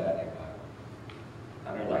 Underline that in your Bible.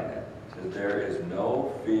 Underline that. It says, there is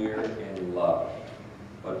no fear in love,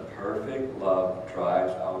 but perfect love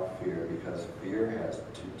drives out fear, because fear has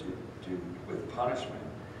to do with punishment.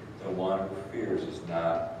 The one who fears is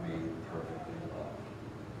not made perfectly in love.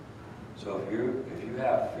 So if you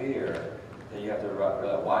have fear, then you have to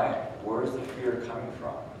realize, where is the fear coming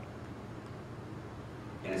from?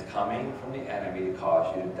 And it's coming from the enemy to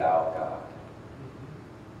cause you to doubt God.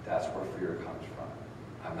 That's where fear comes from.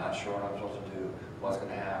 I'm not sure what I'm supposed to do. What's going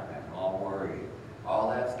to happen? I'm all worried. All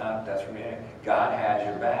that's from the enemy. God has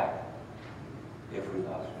your back if we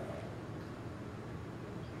love him.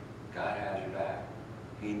 God has your back.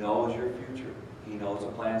 He knows your future. He knows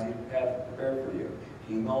the plans he has prepared for you.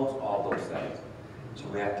 He knows all those things. So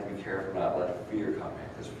we have to be careful not to let fear come in,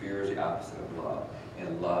 because fear is the opposite of love.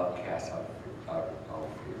 And love casts out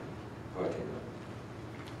fear. Go ahead,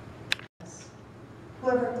 Tina.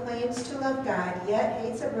 Whoever claims to love God yet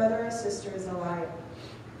hates a brother or sister is a liar.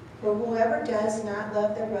 For whoever does not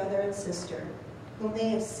love their brother and sister, whom they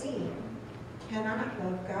have seen, cannot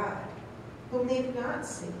love God, whom they have not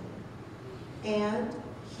seen. And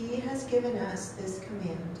he has given us this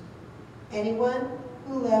command: anyone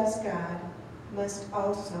who loves God must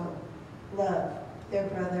also love their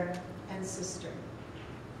brother and sister.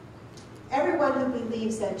 Everyone who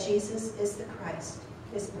believes that Jesus is the Christ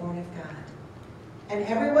is born of God. And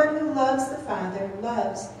everyone who loves the Father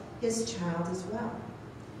loves his child as well.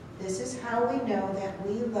 This is how we know that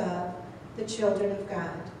we love the children of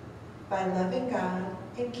God, by loving God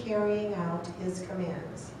and carrying out his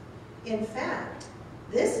commands. In fact,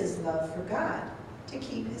 this is love for God, to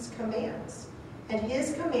keep his commands. And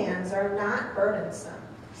his commands are not burdensome.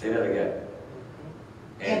 Say that again.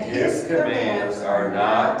 And his commands are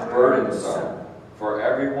not burdensome. For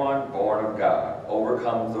everyone born of God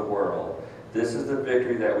overcomes the world. This is the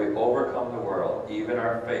victory that we overcome the world, even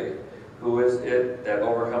our faith. Who is it that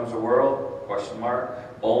overcomes the world? Question mark.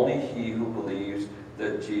 Only he who believes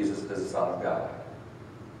that Jesus is the Son of God.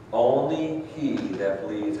 Only he that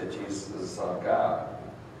believes that Jesus is the Son of God.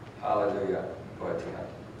 Hallelujah. Go ahead, Tina.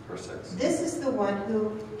 Verse 6. This is the one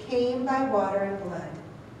who came by water and blood,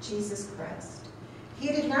 Jesus Christ. He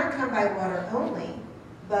did not come by water only,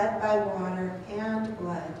 but by water and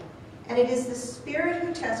blood. And it is the Spirit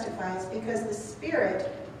who testifies, because the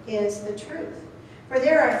Spirit is the truth. For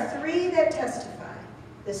there are three that testify: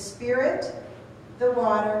 the Spirit, the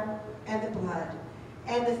water, and the blood.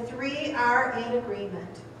 And the three are in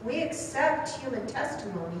agreement. We accept human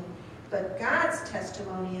testimony, But God's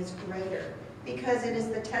testimony is greater, because it is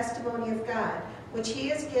the testimony of God, which he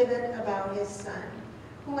has given about his Son.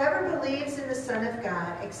 Whoever believes in the Son of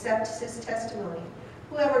God accepts his testimony.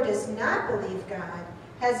 Whoever does not believe God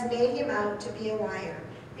has made him out to be a liar,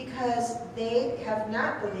 because they have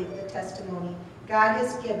not believed the testimony God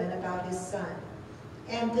has given about his Son.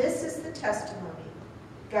 And this is the testimony.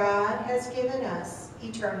 God has given us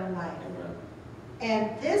eternal life. Amen.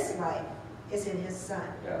 And this life is in his Son.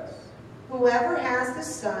 Yes. Whoever has the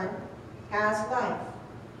Son has life.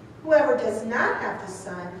 Whoever does not have the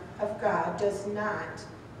Son of God does not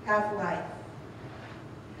have life.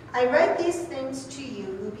 I write these things to you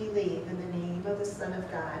who believe in the name of the Son of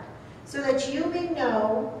God, so that you may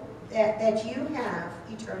know that you have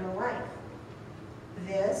eternal life.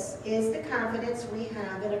 This is the confidence we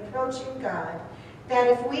have in approaching God, that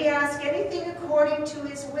if we ask anything according to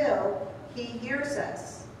his will, he hears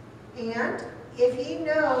us. And if he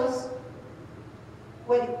knows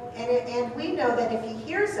and we know that if he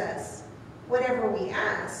hears us, whatever we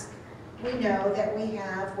ask, we know that we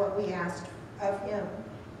have what we asked of him.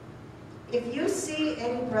 If you see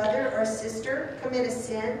any brother or sister commit a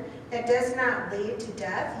sin that does not lead to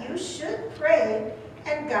death, you should pray,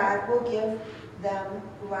 and God will give them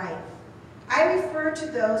life. I refer to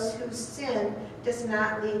those whose sin does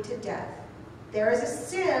not lead to death. There is a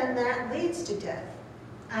sin that leads to death.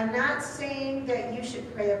 I'm not saying that you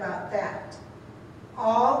should pray about that.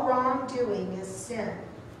 All wrongdoing is sin,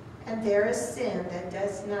 and there is sin that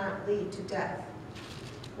does not lead to death.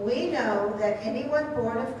 We know that anyone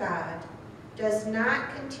born of God does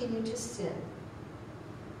not continue to sin.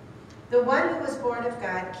 The one who was born of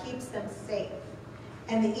God keeps them safe,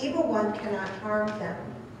 and the evil one cannot harm them.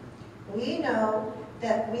 We know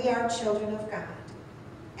that we are children of God,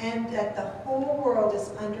 and that the whole world is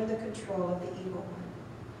under the control of the evil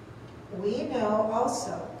one. We know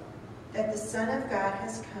also that the Son of God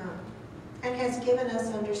has come and has given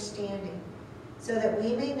us understanding, so that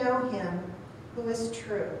we may know him who is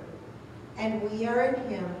true, and we are in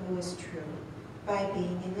him who is true, by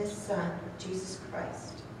being in his Son, Jesus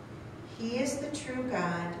Christ. He is the true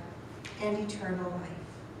God and eternal life.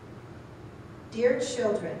 Dear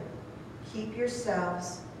children, keep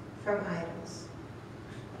yourselves from idols.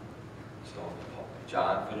 So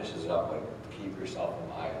John finishes up with keep yourself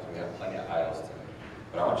from idols. We have plenty of idols today.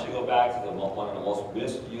 But I want you to go back to one of the most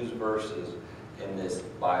misused verses in this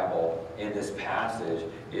Bible, in this passage,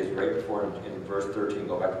 is right before in verse 13.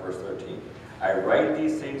 Go back to verse 13. I write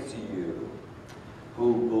these things to you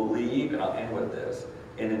who believe, and I'll end with this,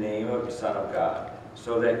 in the name of the Son of God,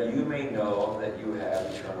 so that you may know that you have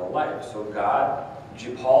eternal life. So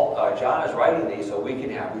John is writing these so we can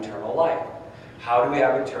have eternal life. How do we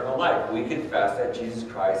have eternal life? We confess that Jesus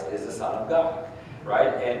Christ is the Son of God, right?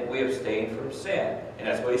 And we abstain from sin. And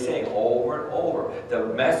that's what he's saying over and over. The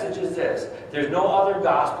message is this. There's no other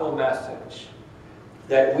gospel message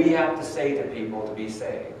that we have to say to people to be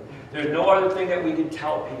saved. There's no other thing that we can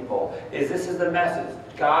tell people. This is the message.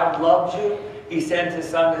 God loves you. He sent his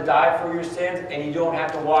Son to die for your sins, and you don't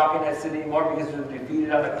have to walk in that sin anymore because it was defeated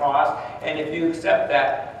on the cross. And if you accept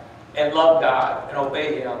that and love God and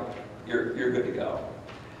obey him, you're good to go.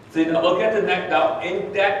 So now look at the next, now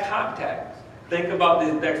in that context, think about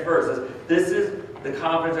these next verses. This is the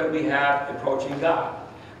confidence that we have approaching God.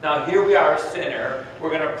 Now here we are, a sinner. We're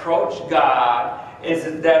going to approach God. It's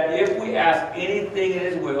that if we ask anything in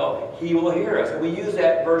his will, he will hear us. And we use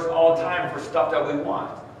that verse all the time for stuff that we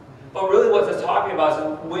want. But really what it's talking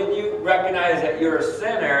about is when you recognize that you're a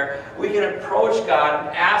sinner, we can approach God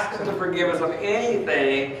and ask him to forgive us of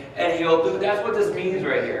anything, and he'll do. That's what this means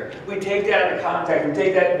right here. We take that out of context. We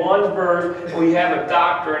take that one verse, and we have a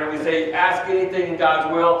doctrine, and we say, ask anything in God's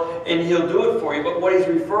will, and he'll do it for you. But what he's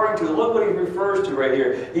referring to, look what he refers to right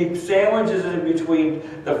here. He sandwiches it in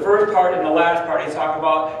between the first part and the last part. He's talking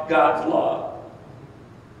about God's love.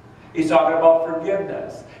 He's talking about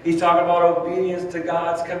forgiveness. He's talking about obedience to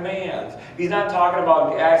God's commands. He's not talking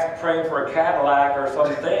about praying for a Cadillac or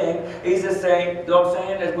something. He's just saying, you know what I'm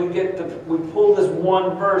saying, as we pull this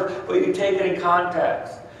one verse, but you take it in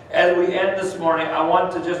context. As we end this morning, I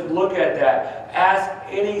want to just look at that. Ask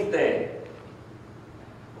anything.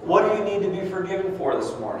 What do you need to be forgiven for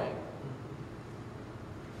this morning?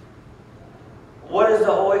 What is the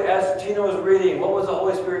Holy, as Tina was reading, what was the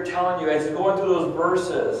Holy Spirit telling you as you're going through those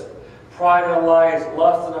verses? Pride of life,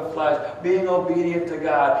 lust of the flesh, being obedient to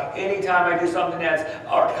God. Anytime I do something that's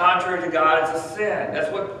contrary to God, it's a sin.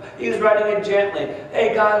 That's what he was writing it gently.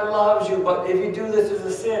 Hey, God loves you, but if you do this, it's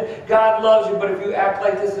a sin. God loves you, but if you act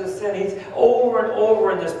like this, it's a sin. He's over and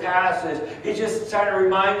over in this passage. He's just trying to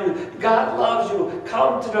remind you, God loves you.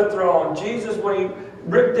 Come to the throne. Jesus, when he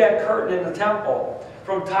ripped that curtain in the temple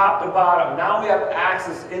from top to bottom. Now we have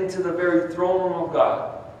access into the very throne room of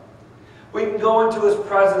God. We can go into His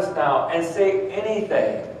presence now and say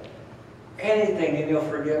anything, and He'll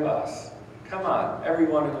forgive us. Come on,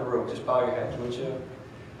 everyone in the room, just bow your heads, would you?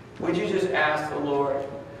 Would you just ask the Lord?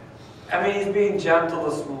 I mean, He's being gentle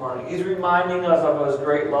this morning. He's reminding us of His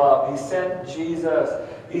great love. He sent Jesus.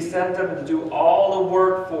 He sent Him to do all the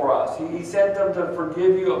work for us. He sent Him to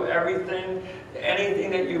forgive you of everything,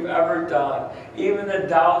 anything that you've ever done, even the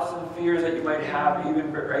doubts and fears that you might have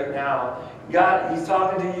even right now. God, He's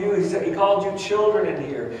talking to you. He called you children in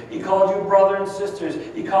here. He called you brothers and sisters.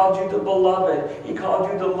 He called you the beloved. He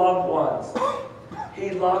called you the loved ones.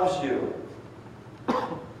 He loves you.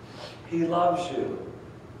 He loves you.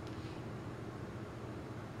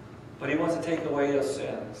 But He wants to take away those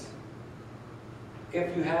sins.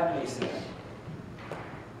 If you have any sin,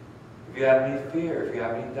 if you have any fear, if you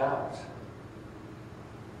have any doubt,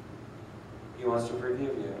 He wants to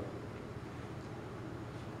forgive you.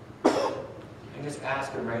 And just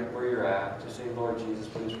ask Him right where you're at. Just say, Lord Jesus,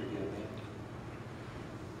 please forgive me.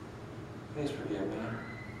 Please forgive me.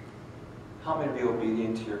 Help me to be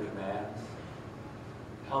obedient to your commands.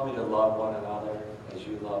 Help me to love one another as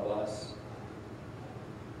you love us.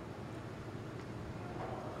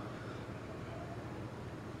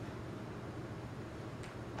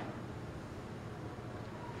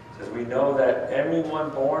 Because we know that everyone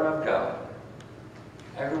born of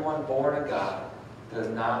God does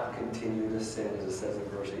not continue to sin, as it says in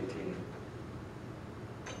verse 18.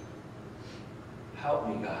 Help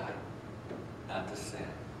me, God, not to sin.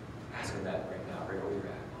 Ask Him that right now, right where you're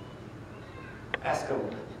at. Ask Him,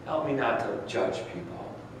 help me not to judge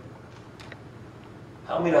people.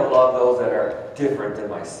 Help me to love those that are different than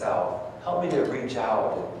myself. Help me to reach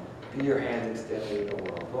out and be your hand extended in the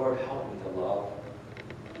world. Lord, help me to love.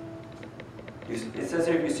 It says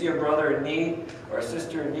here, if you see a brother in need or a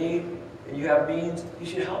sister in need, and you have means, you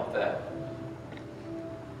should help them.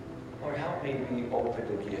 Lord, help me be open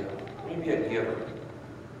to give. Let me be a giver.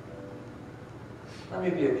 Let me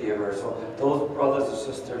be a giver. So those brothers and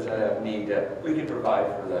sisters that have need, that we can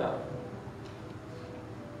provide for them.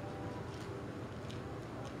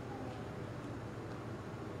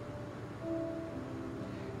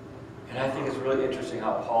 And I think it's really interesting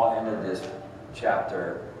how Paul ended this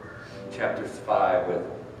chapter 5 with,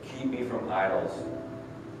 keep me from idols.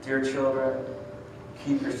 Dear children,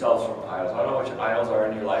 keep yourselves from idols. I don't know which idols are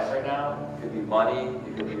in your life right now. It could be money,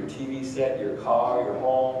 it could be your TV set, your car, your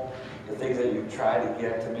home, the things that you try to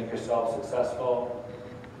get to make yourself successful.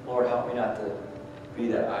 Lord, help me not to be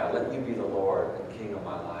that idol. Let you be the Lord and King of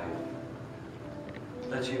my life.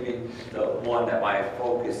 Let you be the one that my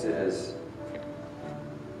focus is.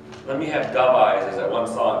 Let me have dove eyes, as that one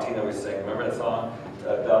song Tina was singing. Remember that song?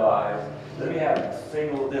 Dove eyes. Let me have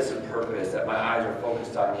singleness and purpose, that my eyes are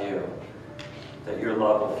focused on you, that your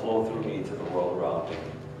love will flow through me to the world around me.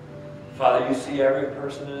 Father, you see every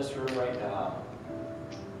person in this room right now.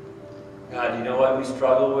 God, you know what we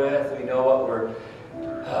struggle with. We know what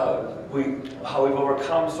how we've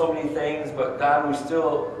overcome so many things, but God, we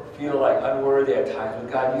still feel like unworthy at times.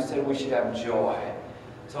 But God, you said we should have joy.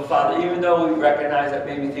 So Father, even though we recognize that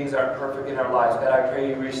maybe things aren't perfect in our lives, God, I pray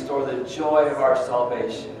you restore the joy of our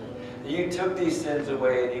salvation. That you took these sins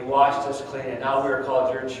away and you washed us clean, and now we are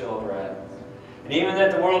called your children. And even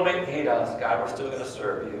that the world may hate us, God, we're still going to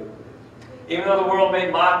serve you. Even though the world may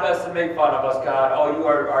mock us and make fun of us, God, oh, you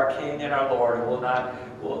are our King and our Lord, and we'll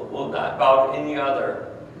not bow to any other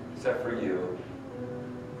except for you.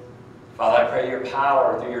 Father, I pray your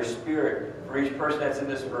power through your Spirit for each person that's in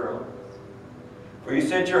this room. For you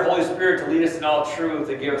sent your Holy Spirit to lead us in all truth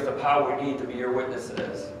and give us the power we need to be your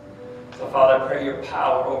witnesses. So Father, I pray your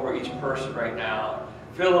power over each person right now.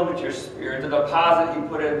 Fill them with your Spirit. The deposit you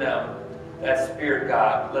put in them, that Spirit,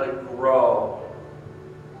 God, let it grow.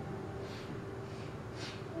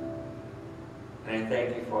 And I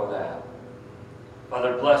thank you for that.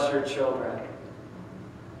 Father, bless your children.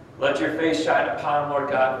 Let your face shine upon them,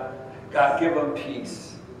 Lord God. God, give them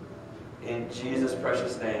peace. In Jesus'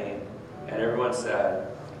 precious name. And everyone said,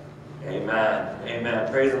 amen.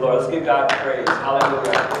 Amen. Praise the Lord. Let's give God praise. Hallelujah.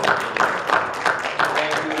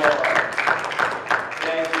 Thank you, Lord.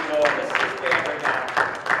 Thank you, Lord. Let's just stand right now.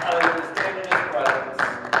 Hallelujah. Stand in His presence.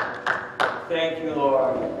 Thank you,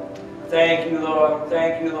 Lord. Thank you, Lord.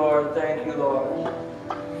 Thank you, Lord. Thank you, Lord.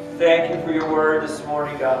 Thank you for your word this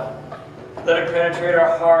morning, God. Let it penetrate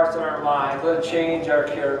our hearts and our minds. Let it change our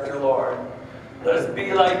character, Lord. Let us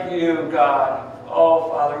be like you, God. Oh,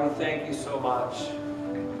 Father, we thank you so much.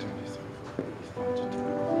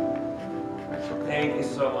 Thank you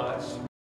so much.